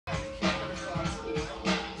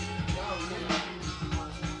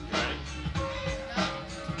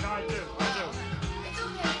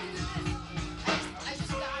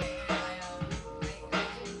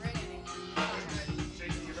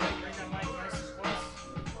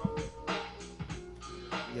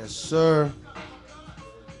Yes, sir.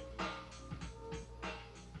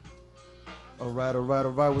 All right.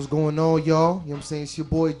 What's going on, y'all? You know what I'm saying? It's your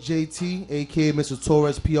boy JT, a.k.a. Mr.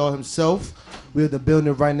 Torres PR himself. We're in the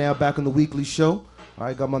building right now, back on the weekly show. All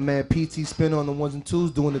right, got my man PT Spinner on the ones and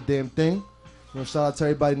twos, doing the damn thing. You know, shout out to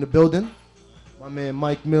everybody in the building. My man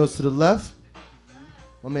Mike Millz to the left.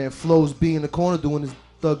 My man Flows B in the corner, doing his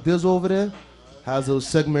thug dizzle over there. Has a little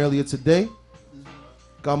segment earlier today.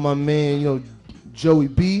 Got my man, Joey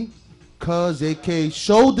B, Cuz, a.k.a.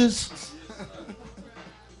 Shoulders.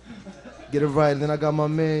 Get it right. And then I got my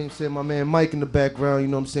man, my man Mike in the background,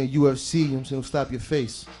 UFC, slap your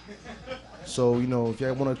face. So, if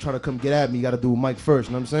you want to try to come get at me, you got to do Mike first,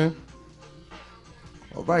 you know what I'm saying?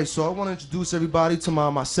 All right, so I want to introduce everybody to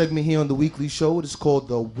my segment here on the weekly show. It's called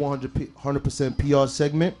the 100% PR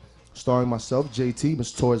segment, starring myself, JT,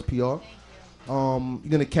 Mr. Torres PR. You're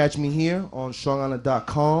going to catch me here on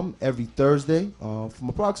StrongIsland.com every Thursday from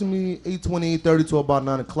approximately 8:20, 8:30 to about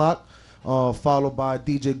 9 o'clock, followed by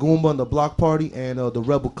DJ Goomba and the Block Party and the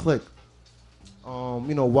Rebel Click.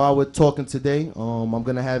 While we're talking today, I'm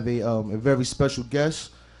going to have a very special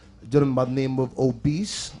guest, a gentleman by the name of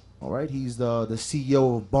Obese. All right, he's the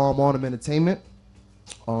CEO of Bomb On 'Em Entertainment.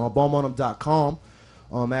 BombOn'Em.com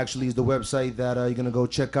actually is the website that you're going to go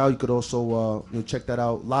check out. You could also check that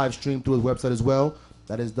out live stream through his website as well.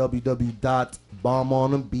 That is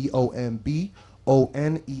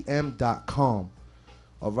www.bombonem.com.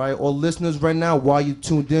 All right, all listeners right now, while you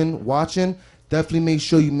tuned in, watching, definitely make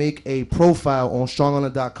sure you make a profile on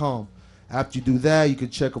StrongIsland.com. After you do that, you can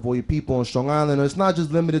check up all your people on Strong Island. And it's not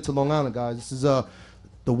just limited to Long Island, guys. This is the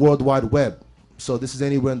World Wide Web. So this is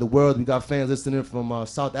anywhere in the world. We got fans listening from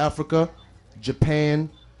South Africa, Japan,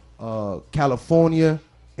 California,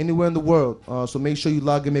 anywhere in the world. So make sure you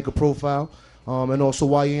log in, make a profile. And also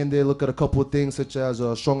while you're in there, look at a couple of things such as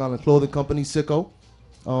Strong Island Clothing Company, Sicko,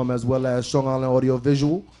 as well as Strong Island Audio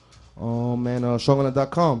Visual, and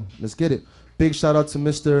StrongIsland.com. Let's get it. Big shout out to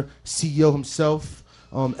Mr. CEO himself,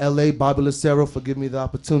 LA, Bobby Lucero, for giving me the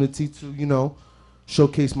opportunity to,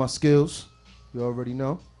 showcase my skills. You already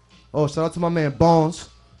know. Oh, shout out to my man Bonds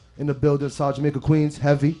in the building, South Jamaica, Queens,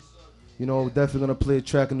 heavy. Definitely gonna play a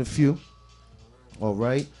track in a few. All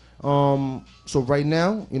right. So right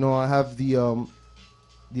now, I have the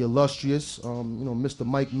illustrious, Mr.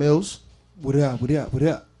 Mike Millz. What up?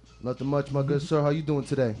 Nothing much, my good sir. How you doing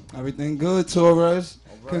today? Everything good, Torres.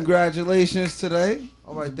 Right. Congratulations today.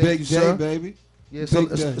 All right, thank big you, day, sir. baby. Yeah,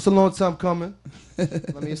 it's a long time coming.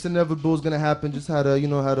 It's inevitable. It's gonna happen. Just how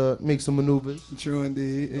to make some maneuvers. True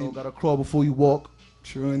indeed. Gotta crawl before you walk.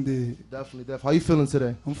 True indeed. Definitely. How you feeling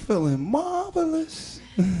today? I'm feeling marvelous.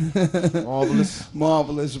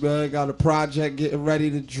 Marvelous, man. Got a project getting ready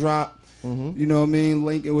to drop. Mm-hmm. You know what I mean?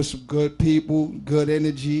 Linking with some good people, good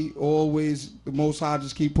energy. Always, the Most High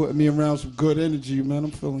just keep putting me around some good energy, man.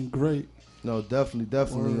 I'm feeling great. No, definitely.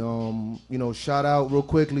 Shout out real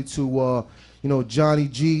quickly to Johnny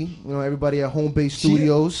G. Everybody at Home Base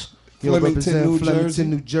Studios. Flemington,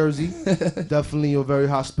 New Jersey. Definitely, very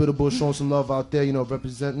hospitable, showing some love out there.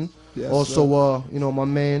 Representing. Yes, also, my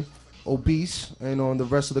man Obese, and the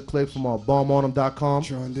rest of the clip from BombOn'Em.com.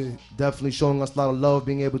 Sure indeed. Definitely showing us a lot of love,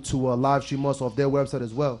 being able to live stream us off their website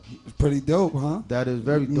as well. It's pretty dope, huh? That is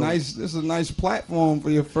very dope. Nice. This is a nice platform for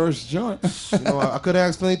your first joint. I could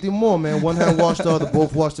ask for anything more, man. One hand wash the other,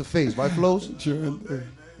 both wash the face, right, Flows? Sure indeed.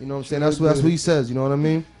 You know what I'm saying? That's what he says. You know what I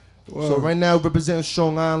mean? Wow. So right now, representing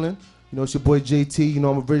Strong Island. It's your boy JT.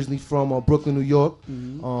 I'm originally from Brooklyn, New York.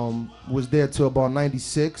 Mm-hmm. Was there till about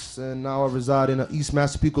 '96, and now I reside in East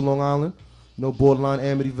Massapequa, Long Island. Borderline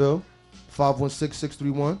Amityville.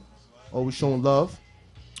 516-631. Always showing love.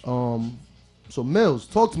 So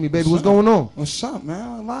Millz, talk to me, baby. What's going on? What's up,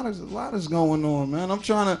 man? A lot is going on, man. I'm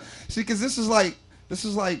trying to see, because this is like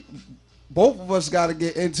both of us got to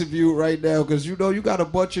get interviewed right now, because you got a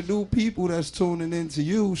bunch of new people that's tuning into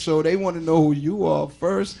you, so they want to know who you are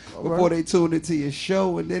first before they tune into your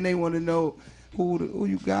show, and then they want to know who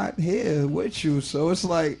you got here with you. So it's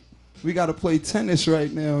like we got to play tennis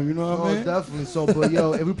right now, you know what I mean? Definitely. So, but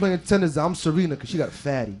if we playing tennis, I'm Serena, because she got a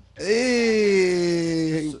fatty.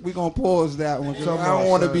 Hey, we going to pause that one. I don't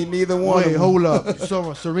want to be neither one. Wait, hold up.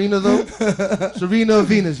 Serena, though? Serena or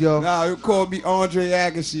Venus, yo? Nah, you call me Andre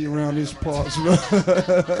Agassi around these parts, bro.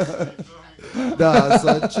 Nah,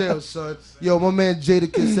 son, chill, son. Yo, my man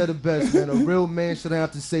Jadakiss said it best, man. A real man shouldn't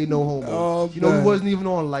have to say no homo. Oh, we wasn't even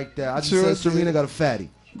on like that. I just said Serena got a fatty.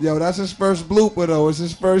 Yo, that's his first blooper, though. It's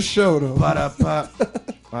his first show, though. Ba-da-ba.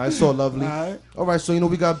 All right, so lovely. All right, so,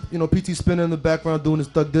 we got, PT Spinner in the background doing his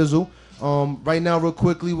thug dizzle. Right now, real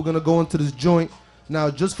quickly, we're going to go into this joint. Now,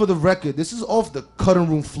 just for the record, this is off the cutting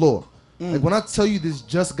room floor. Like when I tell you this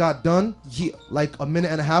just got done, like a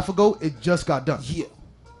minute and a half ago, it just got done.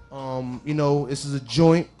 You know, this is a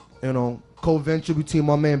joint, you know, co-venture between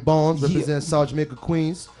my man Bonds, representing South Jamaica,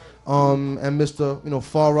 Queens, and Mr.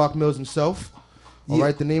 Far Rock Millz himself. All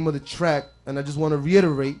right, the name of the track, and I just want to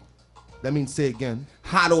reiterate, that means say again.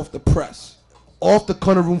 Hot off the press. Off the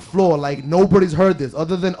corner room floor, like nobody's heard this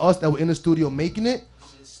other than us that were in the studio making it.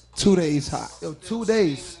 2 days hot. Yo, 2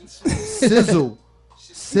 days. Sizzle.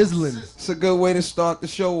 Sizzling. It's a good way to start the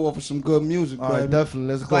show off with some good music, all right,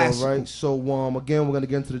 definitely. Let's go, all right? So, again, we're going to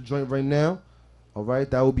get into the joint right now. All right,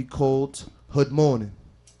 that will be called Hood Morning.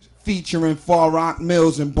 Featuring Far Rock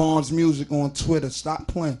Millz and Bonds Music on Twitter. Stop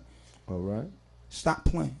playing. All right. Stop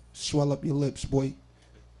playing. Swell up your lips, boy.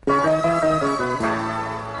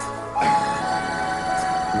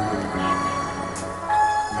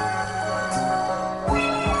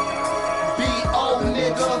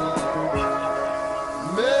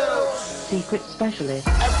 Secret specialist.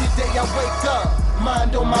 Every day I wake up,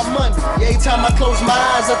 mind on my money. Every time I close my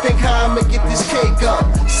eyes, I think how I'ma get this cake up.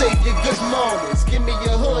 Save your good mornings, give me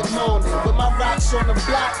your hood morning. With my rocks on the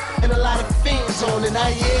block and a lot of fiends on it.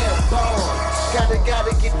 I am Bonds.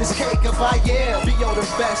 Gotta get this cake up. I am be on the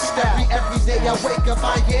best step. Every day I wake up,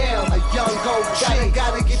 I am a young gold G.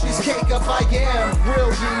 Gotta get this cake up. I am real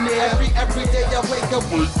millionaire. Every day I wake up,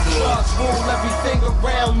 drugs rule everything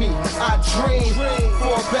around me. I dream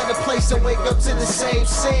for a better place to wake up to the same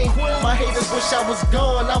scene. My haters wish I was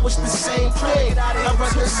gone, I wish the same thing. I'd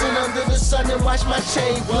rather sit under the sun and watch my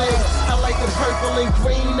chain blink. I like the purple and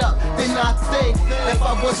green up, then I think if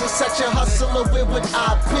I wasn't such a hustler, where would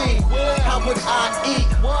I be? How would I eat?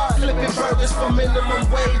 Flipping burgers for minimum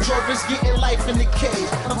wage, or just getting life in the cage.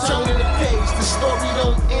 I'm turning the page, the story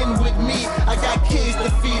don't end with me. I got kids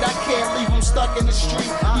to feed, I can't leave them stuck in the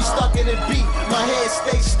street. Be stuck in the beat, my head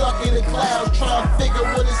stays stuck in the clouds. Trying to figure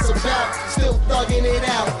what it's about, still thugging it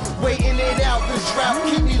out, waiting it out. The drought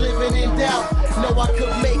keep me living in doubt. Know I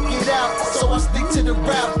could make it out, so I stick to the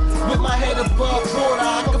route. With my head above water,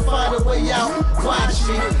 I can find a way out. Watch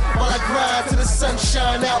me while I grind till the sun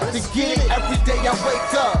shine out. To get it every day I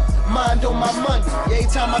wake up, mind on my money. Every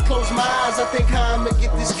time I close my eyes, I think how I'ma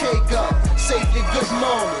get this cake up. Save your good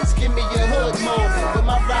moments, give me your hood moment. With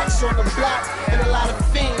my rocks on the block and a lot of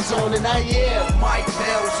fiends on it. I am Mike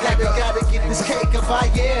Millz. Gotta get this cake up. I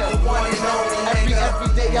am the one and only. Every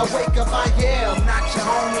day I wake up, I am not your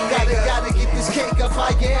homie. Gotta get this cake up. I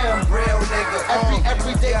am real nigga.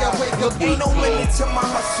 Every day I wake up. Ain't no limit to my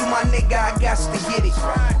hustle, my nigga. I got to get it.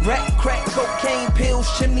 Rat, crack, cocaine, pills,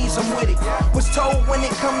 chimneys. I'm with it. Was told when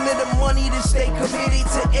it come to the money to stay committed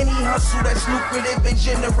to any hustle that's lucrative and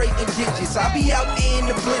generating digits. I be out there in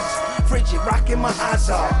the blitz, frigid, rocking my eyes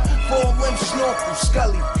off. Full limb snorkel,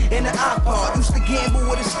 Scully, in the iPod. Used to gamble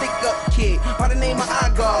with a stick-up kid by the name of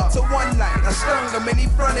iGod. So one night, I stung him and he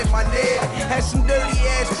fronted my nigga. Had some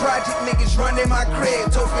dirty-ass project niggas running my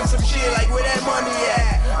crib, talking some shit like where that money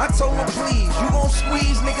at. I told him please, you gon'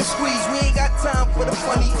 squeeze, nigga squeeze. We ain't got time for the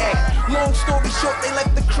funny act. Long story short, they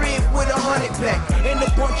left the crib with 100 pack. And a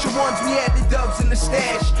bunch of ones, we had the dubs in the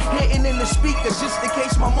stash. Hitting in the speakers just in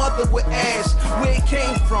case my mother would ask where it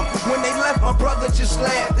came from. When they left, my brother just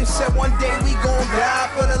laughed and said one day we gon' die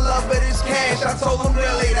for the love of this cash. I told him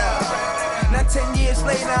really though. Now 10 years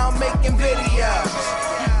later, I'm making videos,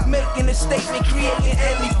 making a statement, creating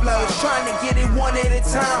any flows, trying to get it one at a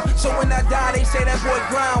time. So when I die, they say that boy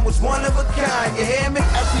Grind was one of a kind. You hear me?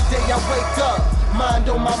 Every day I wake up, mind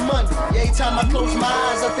on my money. Every time I close my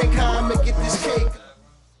eyes, I think how I'ma get this cake.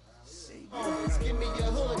 Give me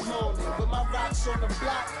your hood morning with my rocks on the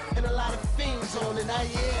block and a lot of fiends on it. I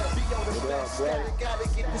am be on the best. Gotta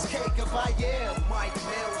get this cake up. I am Mike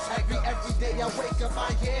Millz. Every day I wake up, I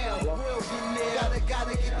am real millionaire.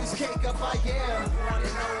 Gotta get this cake up. I am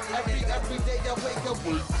every day I wake up.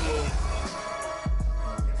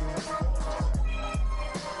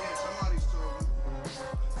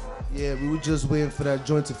 Yeah, we were just waiting for that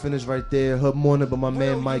joint to finish right there. Hood Morning by my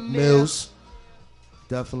man Mike Millz.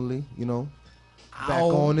 Definitely, back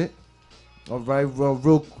on it. All right,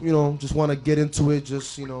 real, just want to get into it.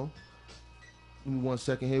 Just, give me 1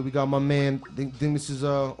 second here. We got my man, I think this is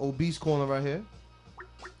Obese calling right here.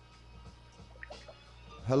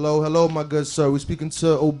 Hello, my good sir. We're speaking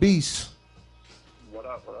to Obese. What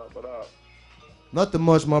up? Nothing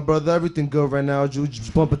much, my brother. Everything good right now.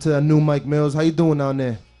 Just bumping to that new Mike Millz. How you doing down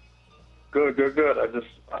there? Good.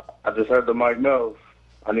 I just heard the Mike Millz.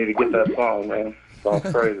 I need to get that song, man.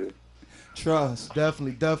 Sounds crazy. Trust.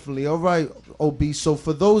 Definitely. All right, Obese. So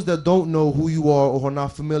for those that don't know who you are or are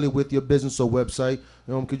not familiar with your business or website,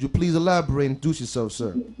 could you please elaborate and introduce yourself,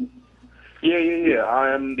 sir? Yeah.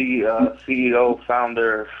 I am the CEO,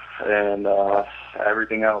 founder, and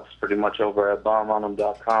everything else pretty much over at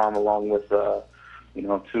bombonem.com, along with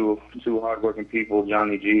two hardworking people,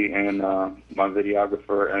 Johnny G and my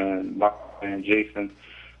videographer and Jason.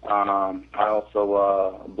 I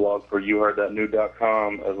also blog for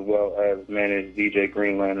youheardthatnew.com as well as manage DJ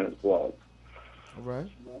Green Lantern's blog. All right.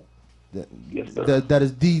 Yes, sir. That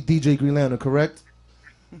is the DJ Green Lantern, correct?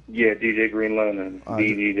 Yeah, DJ Green Lantern.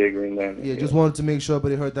 DJ Green Lantern. Yeah, just wanted to make sure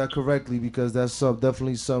everybody heard that correctly because that's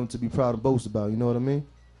definitely something to be proud and boast about. You know what I mean?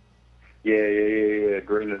 Yeah.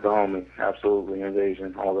 Green is the homie. Absolutely.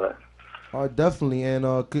 Invasion, all that. All right, definitely. And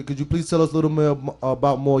could you please tell us a little bit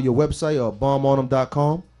about your website,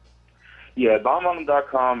 bombonem.com? Yeah,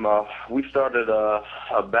 bombonem.com, we started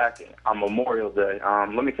back on Memorial Day.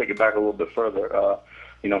 Let me take it back a little bit further.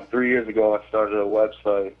 3 years ago, I started a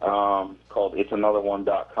website called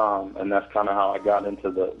itsanotherone.com, and that's kind of how I got into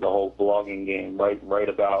the whole blogging game, right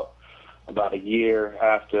about a year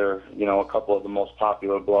after, a couple of the most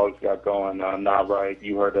popular blogs got going, Not Right,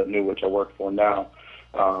 You Heard That New, which I work for now,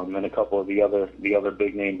 and a couple of the other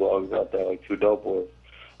big name blogs out there, like Two Dope Boys.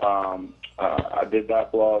 I did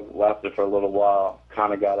that blog, lasted for a little while,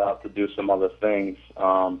 kind of got out to do some other things.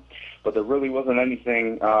 But there really wasn't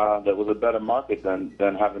anything that was a better market than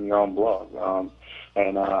having your own blog.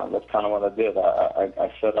 And that's kind of what I did.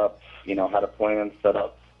 I set up, had a plan, set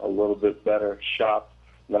up a little bit better shop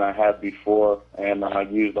than I had before, and I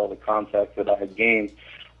used all the contacts that I had gained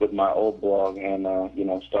with my old blog and,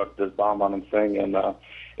 started this Bomb on Them thing. And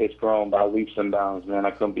it's grown by leaps and bounds, man.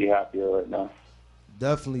 I couldn't be happier right now.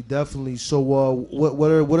 Definitely. So,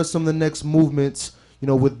 what are some of the next movements,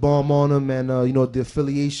 with Bomb on Them and the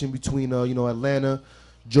affiliation between Atlanta,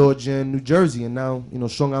 Georgia, and New Jersey, and now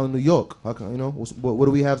Strong Island, New York? How can, what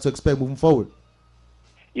do we have to expect moving forward?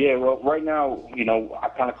 Yeah, well, right now, I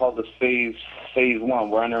kind of call this phase one.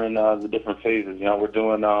 We're entering the different phases.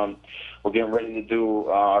 We're getting ready to do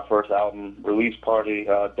our first album release party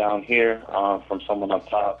down here from someone up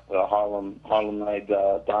top,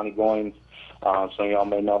 Harlemite Donnie Goins. So y'all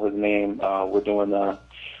may know his name. We're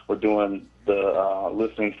doing the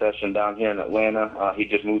listening session down here in Atlanta. He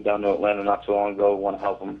just moved down to Atlanta not too long ago. We want to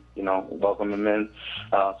help him, welcome him in.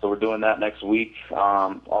 So we're doing that next week.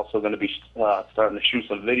 Also going to be starting to shoot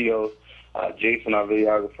some videos. Jason, our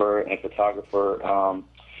videographer and photographer,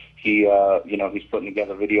 he's putting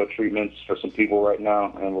together video treatments for some people right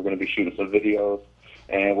now, and we're going to be shooting some videos.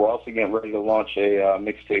 And we're also getting ready to launch a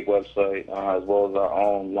mixtape website as well as our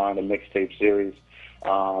own line of mixtape series.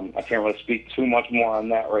 I can't really speak too much more on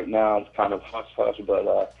that right now. It's kind of hush-hush,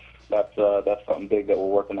 but that's something big that we're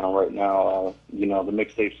working on right now. The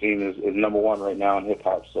mixtape scene is number one right now in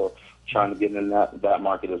hip-hop, so trying to get in that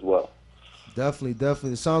market as well.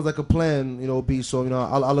 Definitely. It sounds like a plan, Obese. So,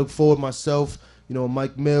 I look forward myself,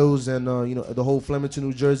 Mike Millz and, the whole Flemington,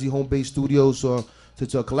 New Jersey home-based studios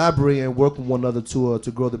to collaborate and work with one another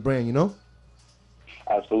to grow the brand,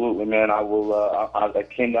 Absolutely, man. I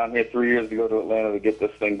came down here 3 years ago to Atlanta to get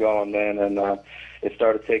this thing going, man, and it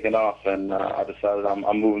started taking off, and I decided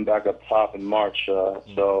I'm moving back up top in March. Yeah,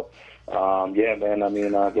 man,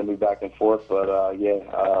 gonna be back and forth, but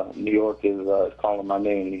New York is calling my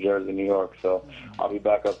name, New Jersey, New York, so I'll be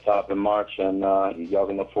back up top in March, and y'all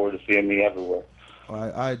can look forward to seeing me everywhere.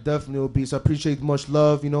 I definitely, Obese. I appreciate much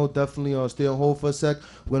love. Definitely stay on hold for a sec.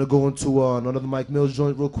 We're gonna go into another Mike Millz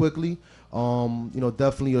joint real quickly.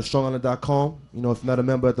 Definitely StrongIsland.com. If you're not a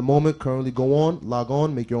member at the moment, currently log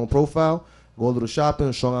on, make your own profile, go a little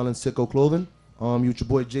shopping, Strong Island Sicko Clothing. You with your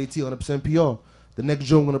boy JT, 100% PR. The next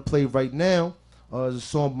joint I'm gonna play right now is a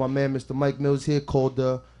song by my man Mr. Mike Millz here called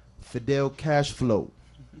Fidel Cash Flow.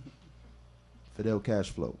 Fidel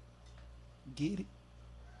Cash Flow. Get it.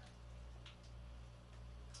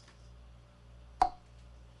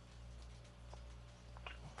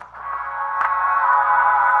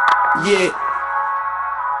 Yeah.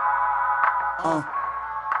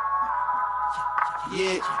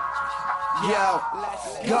 Yeah. Yo,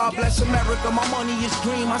 God bless America, my money is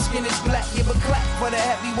green, my skin is black. Give a clap for the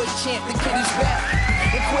heavyweight champ, the kid is back.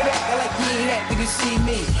 And quit acting like you ain't happy to see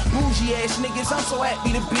me. Bougie ass niggas, I'm so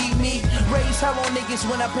happy to be me. Raise hell on niggas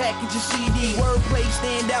when I package a CD. Wordplay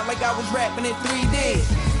stand out like I was rapping in 3D.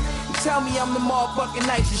 Tell me I'm the motherfucking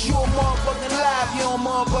nicest. You a motherfucking live, you don't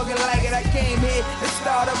motherfucking like it. I came here to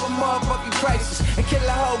start up a motherfucking crisis and kill the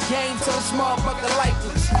whole game till it's motherfucking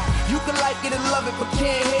lifeless. You can like it and love it, but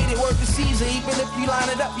can't hate it. Worth the season, even if you line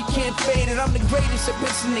it up, you can't fade it. I'm the greatest at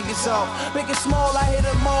pissing niggas off. Big and small, I hit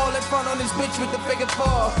them all in front on this bitch with the figure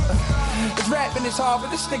 4. This rapping is hard,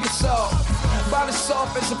 but this nigga soft. About as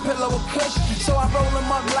soft as a pillow of kush. So I roll them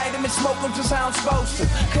up, light them, and smoke them just how I'm supposed to.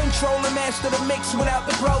 Control and master the mix without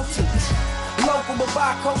the proteins. Local, but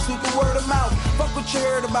bi-coast with the word of mouth. Fuck what you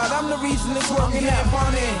heard about, I'm the reason it's working out.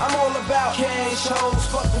 I'm all about cash, hoes,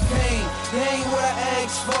 fuck the pain. They ain't what I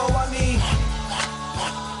asked for, I need.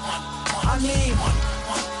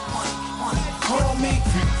 Call me.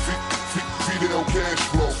 Fidel cash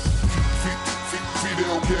flow.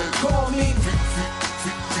 Fidel cash. Call me.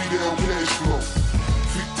 Fidel cash flow.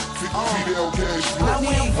 Fidel cash flow. Now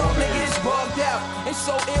we don't fuck niggas bugged out. It's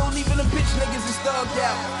so ill, even the bitch niggas is thugged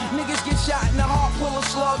out. Niggas get shot in the heart, pull a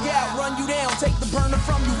slug out. Run you down, take the burner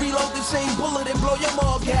from you, reload the same bullet and blow your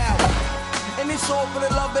mug out. And it's all for the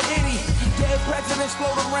love of Itty. Dead presidents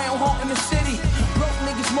float around, haunting the city. Broke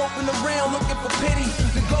niggas moping around, looking for pity.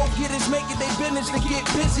 The go-getters make it their business to get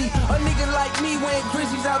busy. A nigga like me wearing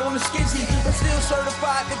grizzlies out on the skizzy, but still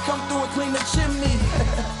certified to come through and clean the chimney.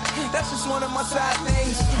 That's just one of my side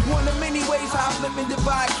things. One of many ways I flip and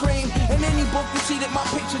divide cream. In any book you see that my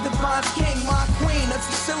picture defines king. My queen, a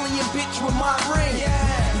Sicilian bitch with my ring.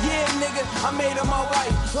 Yeah, nigga, I made her my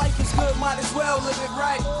wife. Life is good, might as well live it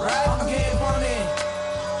right. I'm getting money.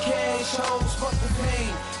 Cash, hoes, fuck the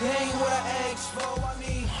pain. They ain't what I asked for, I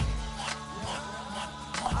need.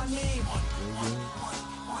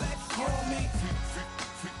 Call me.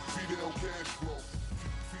 Fidel cash flow.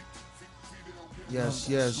 Yes,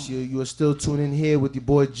 you are still tuning in here with your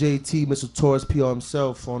boy JT, Mr. Torres PR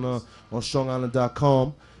himself on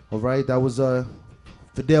StrongIsland.com. All right, that was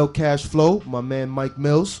Fidel Cash Flow, my man Mike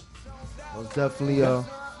Millz. That was definitely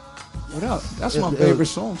What up? That's my favorite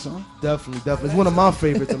song, son. Definitely. It's one of my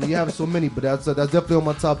favorites. I mean, you have so many, but that's definitely on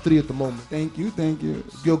my top 3 at the moment. Thank you.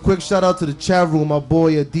 Yo, quick shout out to the chat room, my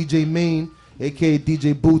boy DJ Main, aka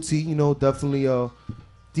DJ Booty. You know, definitely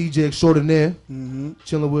DJ extraordinaire.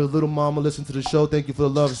 Chilling with Little Mama, listen to the show. Thank you for the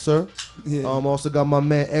love, sir. Yeah. Also got my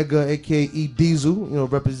man Edgar, aka E Diesel. You know,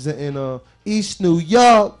 representing East New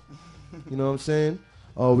York. You know what I'm saying?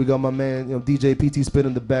 We got my man, DJ PT Spin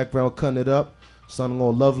in the background, cutting it up, sounding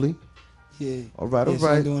all lovely. Yeah. All right.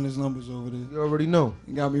 I'm doing his numbers over there. You already know.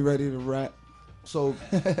 You got me ready to rap. So,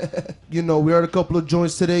 we heard a couple of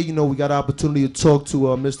joints today. We got an opportunity to talk to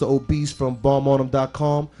Mr. Obese from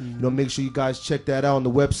bombonhim.com. Make sure you guys check that out on the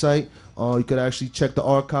website. You could actually check the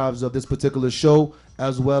archives of this particular show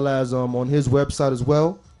as well as on his website as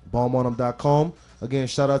well, bombonhim.com. Again,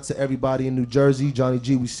 shout out to everybody in New Jersey. Johnny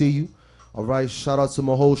G, we see you. All right, shout out to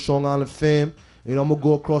my whole Strong Island fam. I'm going to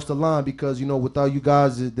go across the line because, without you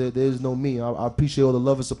guys, there is no me. I appreciate all the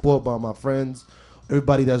love and support by my friends.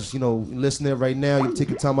 Everybody that's, listening right now, you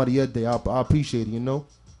taking time out of your day. I appreciate it,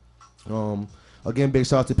 Again, big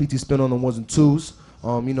shout out to PT Spin on the 1s and 2s.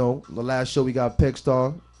 The last show we got Peg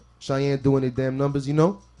Star, Cheyenne doing their damn numbers,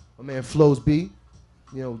 My man Flows B,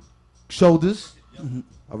 Shoulders.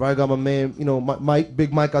 All right, got my man, Mike,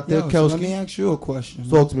 Big Mike out there, So Kelsky. let me ask you a question.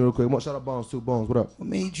 Talk to me real quick. Shout out Bones too. Bones, what up? What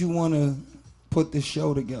made you want to put this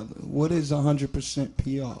show together? What is 100%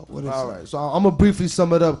 PR? What is All right, so I'm gonna briefly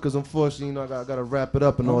sum it up because unfortunately, I gotta wrap it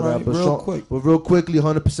up and all that. But real quickly,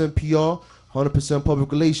 100% PR, 100% public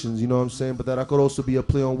relations. You know what I'm saying? But that could also be a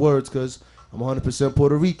play on words because I'm 100%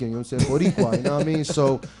 Puerto Rican. You know what I'm saying? Boricua. You know what I mean?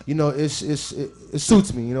 So it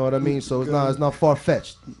suits me. You know what I mean? So it's not far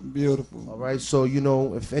fetched. Beautiful. All right. So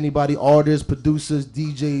if anybody, artists, producers,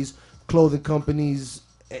 DJs, clothing companies,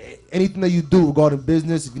 anything that you do regarding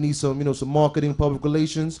business, if you need some some marketing, public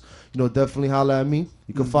relations, definitely holler at me.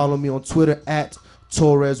 You can follow me on Twitter at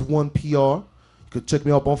Torres1PR. You can check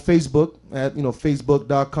me up on Facebook at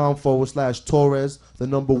facebook.com/Torres, the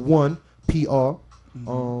number 1 PR.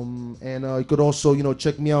 And you could also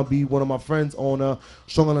check me out, be one of my friends on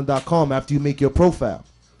StrongIsland.com after you make your profile.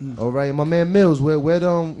 All right, my man Millz, where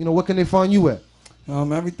can they find you at?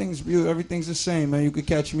 Everything's beautiful. Everything's the same, man. You can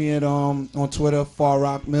catch me at on Twitter, Far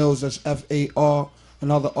Rock Millz. That's FAR,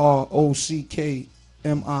 another ROCKMILLZ.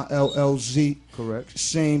 Correct.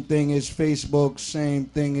 Same thing as Facebook. Same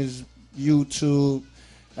thing as YouTube.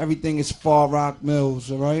 Everything is Far Rock Millz.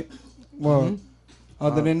 All right. Well,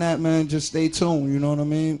 other than that, man, just stay tuned. You know what I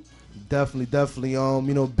mean? Definitely.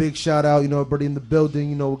 Big shout out. Everybody in the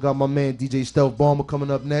building. We got my man DJ Stealth Bomber coming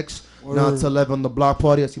up next. 9 to 11 on the block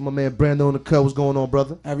party. I see my man Brandon on the cut. What's going on,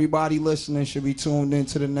 brother? Everybody listening should be tuned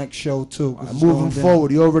into the next show too. Moving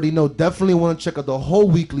forward, you already know. Definitely want to check out the whole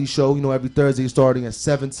weekly show. Every Thursday starting at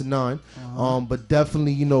 7 to 9. But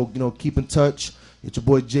definitely, keep in touch. It's your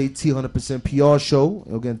boy JT 100% PR show.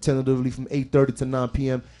 Again, tentatively from 8:30 to 9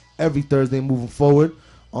 p.m. every Thursday moving forward.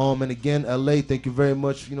 And again, LA, thank you very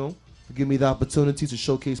much, for giving me the opportunity to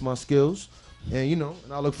showcase my skills. And,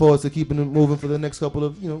 and I look forward to keeping it moving for the next couple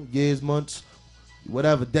of, years, months,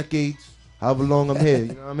 whatever, decades, however long I'm here.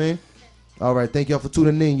 You know what I mean? All right, thank y'all for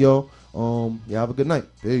tuning in, y'all. Have a good night.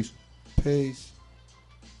 Peace. Peace.